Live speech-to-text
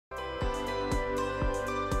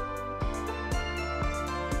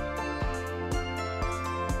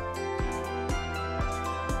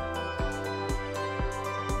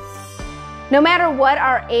No matter what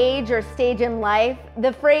our age or stage in life,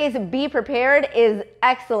 the phrase "be prepared" is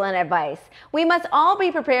excellent advice. We must all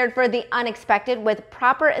be prepared for the unexpected with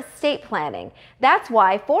proper estate planning. That's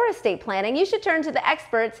why for estate planning, you should turn to the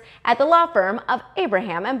experts at the law firm of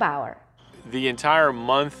Abraham and Bauer. The entire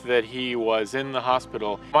month that he was in the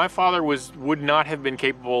hospital, my father would not have been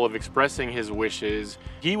capable of expressing his wishes.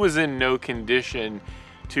 He was in no condition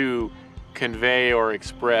to convey or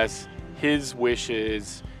express his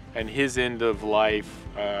wishes and his end of life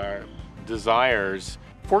desires.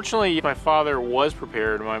 Fortunately, my father was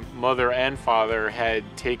prepared. My mother and father had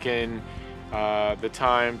taken the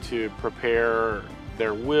time to prepare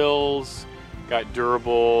their wills, got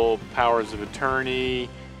durable powers of attorney,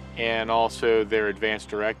 and also their advance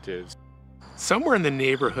directives. Somewhere in the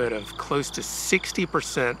neighborhood of close to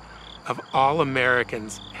 60% of all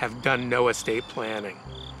Americans have done no estate planning.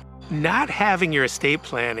 Not having your estate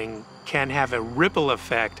planning can have a ripple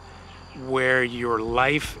effect where your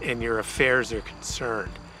life and your affairs are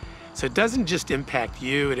concerned. So it doesn't just impact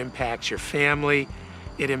you, it impacts your family,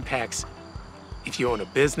 it impacts if you own a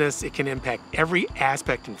business, it can impact every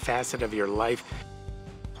aspect and facet of your life.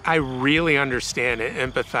 I really understand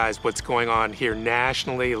and empathize what's going on here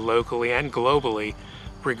nationally, locally, and globally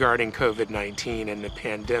regarding COVID-19 and the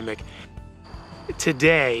pandemic.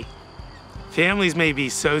 Today, families may be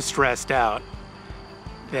so stressed out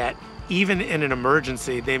that even in an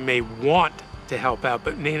emergency, they may want to help out,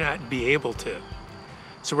 but may not be able to.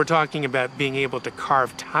 So we're talking about being able to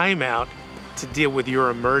carve time out to deal with your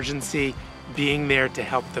emergency, being there to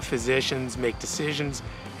help the physicians make decisions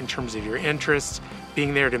in terms of your interests,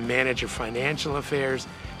 being there to manage your financial affairs.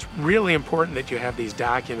 It's really important that you have these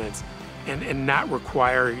documents and not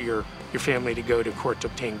require your family to go to court to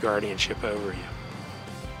obtain guardianship over you.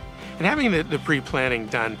 And having the pre-planning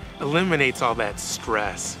done eliminates all that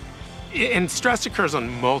stress. And stress occurs on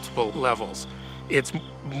multiple levels. It's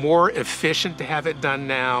more efficient to have it done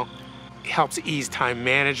now. It helps ease time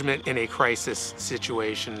management in a crisis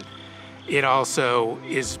situation. It also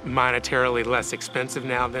is monetarily less expensive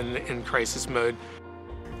now than in crisis mode.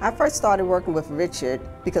 I first started working with Richard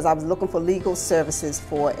because I was looking for legal services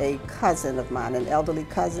for a cousin of mine, an elderly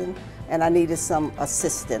cousin, and I needed some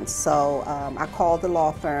assistance. So I called the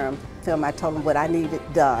law firm. I told him what I needed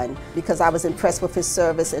done because I was impressed with his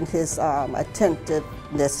service and his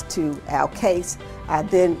attentiveness to our case. I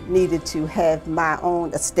then needed to have my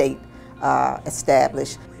own estate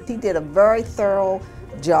established. He did a very thorough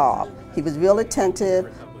job. He was real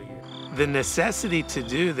attentive. The necessity to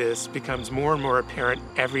do this becomes more and more apparent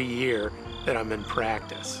every year that I'm in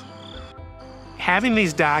practice. Having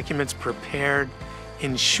these documents prepared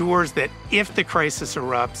ensures that if the crisis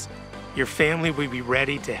erupts, your family will be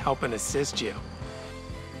ready to help and assist you.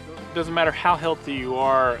 It doesn't matter how healthy you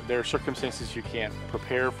are, there are circumstances you can't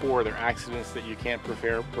prepare for, there are accidents that you can't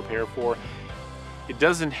prepare for. It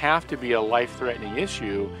doesn't have to be a life-threatening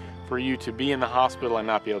issue for you to be in the hospital and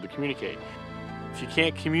not be able to communicate. If you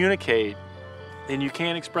can't communicate, then you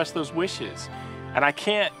can't express those wishes. And I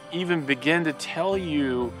can't even begin to tell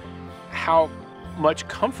you how much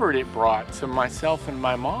comfort it brought to myself and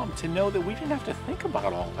my mom to know that we didn't have to think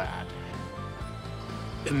about all that.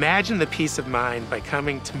 Imagine the peace of mind by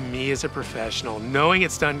coming to me as a professional, knowing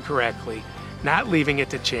it's done correctly, not leaving it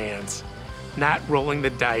to chance, not rolling the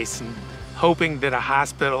dice and hoping that a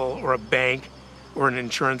hospital or a bank or an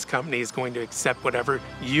insurance company is going to accept whatever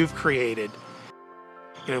you've created.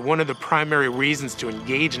 You know, one of the primary reasons to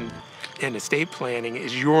engage in estate planning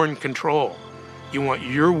is you're in control. You want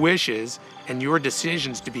your wishes and your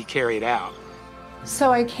decisions to be carried out.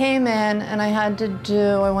 So I came in and I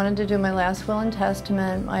wanted to do my last will and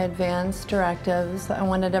testament, my advance directives. I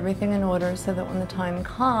wanted everything in order so that when the time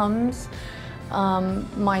comes,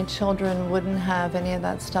 my children wouldn't have any of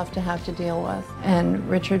that stuff to have to deal with. And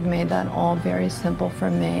Richard made that all very simple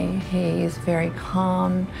for me. He's very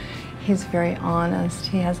calm, he's very honest,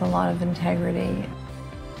 he has a lot of integrity.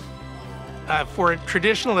 For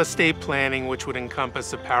traditional estate planning, which would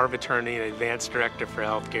encompass a power of attorney, an advance directive for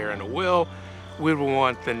healthcare, and a will, we would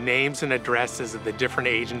want the names and addresses of the different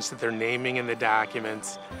agents that they're naming in the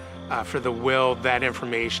documents. For the will, that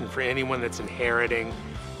information for anyone that's inheriting,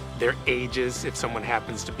 their ages, if someone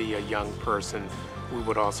happens to be a young person, we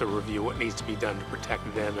would also review what needs to be done to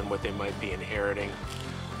protect them and what they might be inheriting.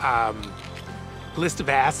 List of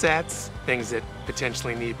assets, things that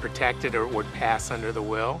potentially need protected or would pass under the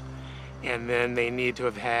will. And then they need to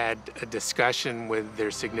have had a discussion with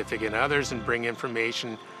their significant others and bring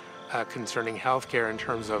information concerning healthcare in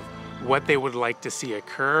terms of what they would like to see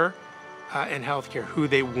occur in healthcare, who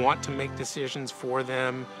they want to make decisions for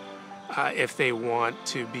them, if they want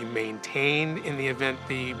to be maintained in the event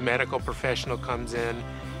the medical professional comes in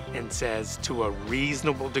and says to a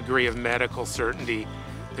reasonable degree of medical certainty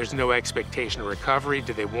there's no expectation of recovery.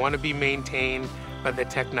 Do they want to be maintained by the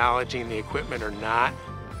technology and the equipment or not?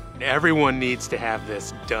 Everyone needs to have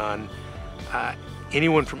this done.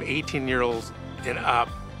 Anyone from 18 years old and up,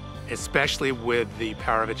 especially with the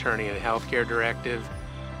power of attorney and the healthcare directive.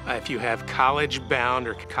 If you have college-bound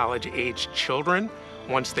or college-aged children,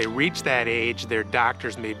 once they reach that age, their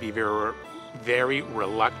doctors may be very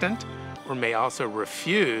reluctant or may also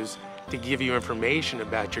refuse to give you information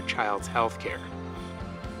about your child's health care.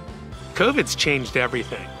 COVID's changed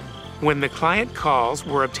everything. When the client calls,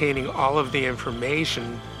 we're obtaining all of the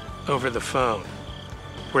information over the phone.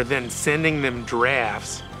 We're then sending them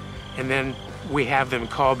drafts, and then we have them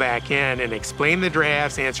call back in and explain the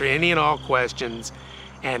drafts, answer any and all questions,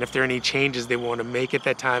 and if there are any changes they want to make at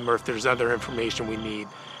that time or if there's other information we need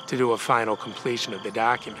to do a final completion of the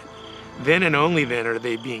document. Then and only then are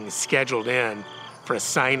they being scheduled in for a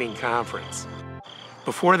signing conference.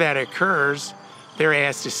 Before that occurs, they're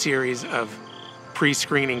asked a series of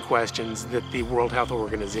pre-screening questions that the World Health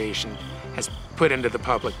Organization has put into the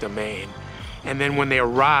public domain. And then when they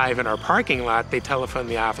arrive in our parking lot, they telephone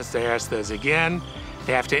the office, they ask those again.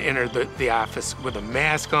 They have to enter the office with a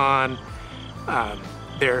mask on.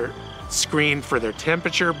 They're screened for their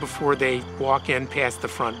temperature before they walk in past the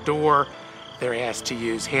front door. They're asked to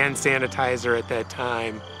use hand sanitizer at that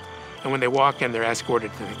time. And when they walk in, they're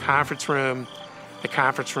escorted to the conference room. The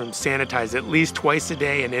conference room sanitized at least twice a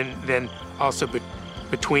day, and then also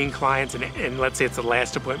between clients, and let's say it's the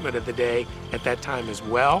last appointment of the day at that time as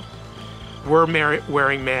well. We're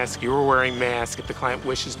wearing masks, you're wearing masks. If the client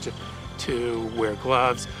wishes to wear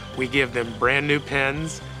gloves, we give them brand new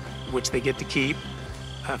pens, which they get to keep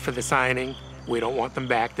for the signing. We don't want them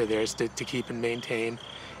back, they're theirs to keep and maintain.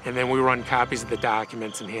 And then we run copies of the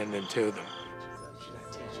documents and hand them to them.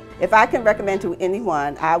 If I can recommend to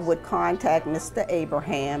anyone, I would contact Mr.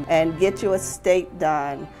 Abraham and get your estate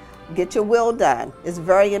done, get your will done. It's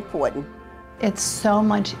very important. It's so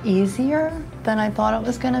much easier than I thought it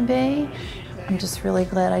was going to be. I'm just really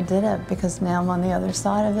glad I did it because now I'm on the other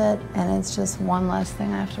side of it and it's just one less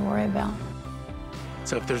thing I have to worry about.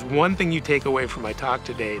 So if there's one thing you take away from my talk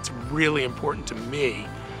today, it's really important to me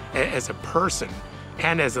as a person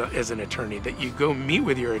and as an attorney that you go meet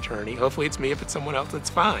with your attorney. Hopefully it's me. If it's someone else, that's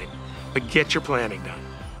fine. But get your planning done.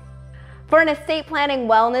 For an estate planning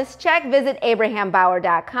wellness check, visit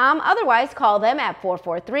abrahambauer.com. Otherwise, call them at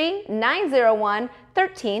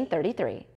 443-901-1333.